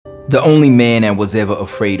The only man I was ever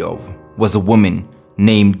afraid of was a woman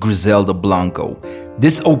named Griselda Blanco.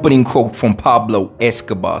 This opening quote from Pablo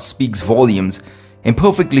Escobar speaks volumes and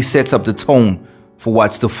perfectly sets up the tone for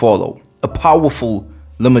what's to follow. A powerful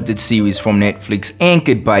limited series from Netflix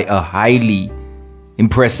anchored by a highly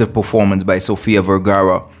impressive performance by Sofía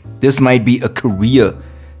Vergara. This might be a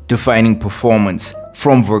career-defining performance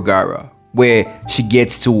from Vergara, where she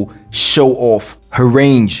gets to show off her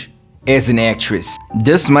range as an actress.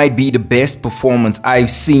 This might be the best performance I've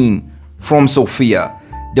seen from Sofía.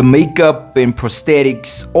 The makeup and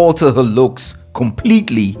prosthetics alter her looks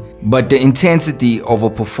completely, but the intensity of her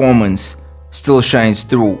performance still shines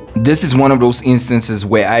through. This is one of those instances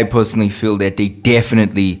where I personally feel that they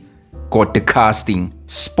definitely got the casting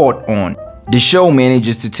spot on. The show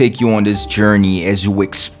manages to take you on this journey as you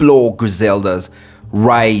explore Griselda's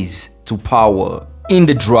rise to power in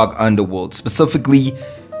the drug underworld, specifically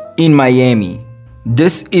in Miami.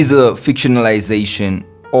 This is a fictionalization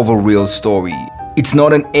of a real story. It's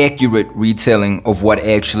not an accurate retelling of what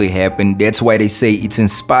actually happened. That's why they say it's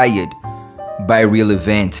inspired by real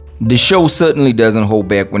events. The show certainly doesn't hold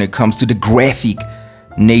back when it comes to the graphic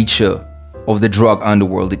nature of the drug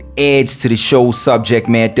underworld. It adds to the show's subject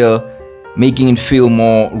matter, making it feel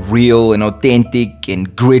more real and authentic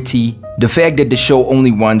and gritty. The fact that the show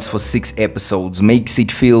only runs for 6 episodes makes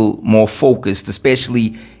it feel more focused,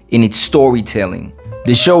 especially in its storytelling.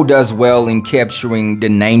 The show does well in capturing the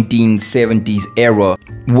 1970s era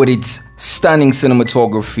with its stunning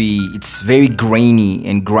cinematography. It's very grainy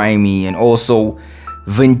and grimy, and also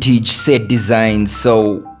vintage set designs,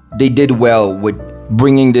 so they did well with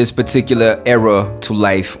bringing this particular era to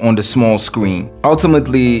life on the small screen.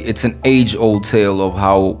 Ultimately, it's an age-old tale of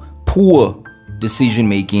how poor decision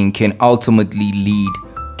making can ultimately lead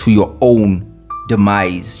to your own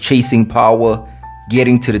demise, chasing power,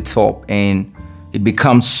 getting to the top, and it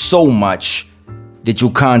becomes so much that you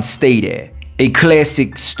can't stay there. A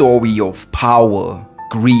classic story of power,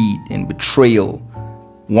 greed, and betrayal,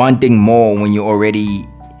 wanting more when you already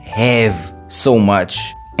have so much,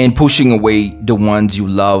 and pushing away the ones you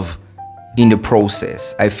love in the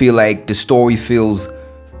process. I feel like the story feels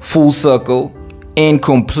full circle and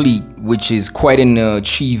complete, which is quite an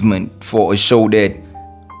achievement for a show that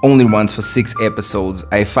only runs for 6 episodes.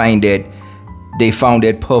 I find that they found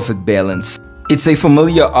that perfect balance. It's a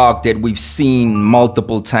familiar arc that we've seen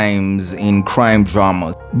multiple times in crime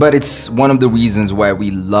drama, but it's one of the reasons why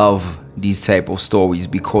we love these type of stories,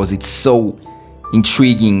 because it's so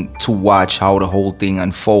intriguing to watch how the whole thing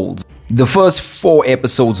unfolds. The first 4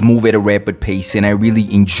 episodes move at a rapid pace, and I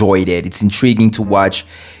really enjoy that. It's intriguing to watch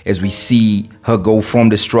as we see her go from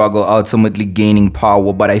the struggle, ultimately gaining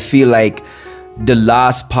power. But I feel like the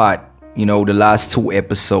last part, the last 2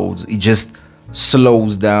 episodes, it just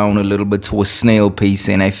slows down a little bit to a snail pace,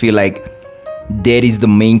 and I feel like that is the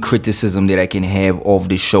main criticism that I can have of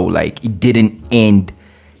the show. Like, it didn't end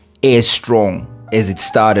as strong as it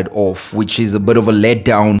started off, which is a bit of a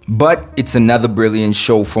letdown, but it's another brilliant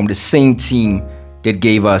show from the same team that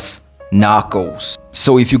gave us Narcos.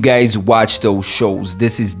 So if you guys watch those shows,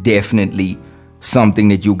 this is definitely something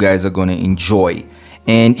that you guys are gonna enjoy.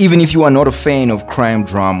 And even if you are not a fan of crime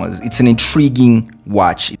dramas, it's an intriguing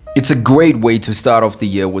watch. It's a great way to start off the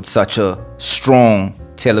year with such a strong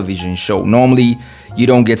television show. Normally, you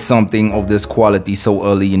don't get something of this quality so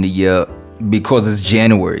early in the year because it's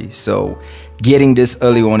January. So getting this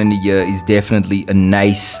early on in the year is definitely a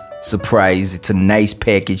nice surprise. It's a nice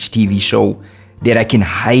package TV show that I can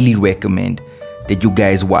highly recommend that you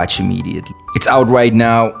guys watch immediately. It's out right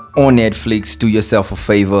now on Netflix. Do yourself a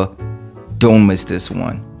favor, don't miss this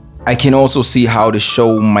one. I can also see how the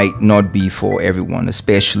show might not be for everyone,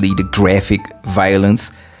 especially the graphic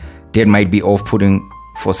violence that might be off-putting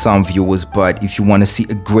for some viewers. But if you want to see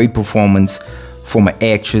a great performance from an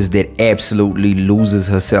actress that absolutely loses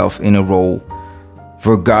herself in a role,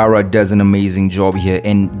 Vergara does an amazing job here,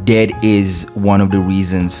 and that is one of the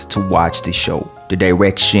reasons to watch the show. The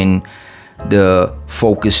direction, the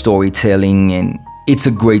focused storytelling, and it's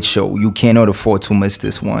a great show. You cannot afford to miss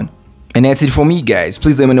this one. And that's it for me, guys.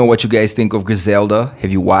 Please let me know what you guys think of Griselda.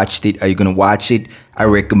 Have you watched it? Are you gonna watch it? I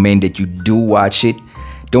recommend that you do watch it.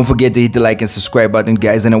 Don't forget to hit the like and subscribe button,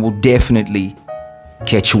 guys, and I will definitely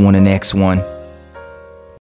catch you on the next one.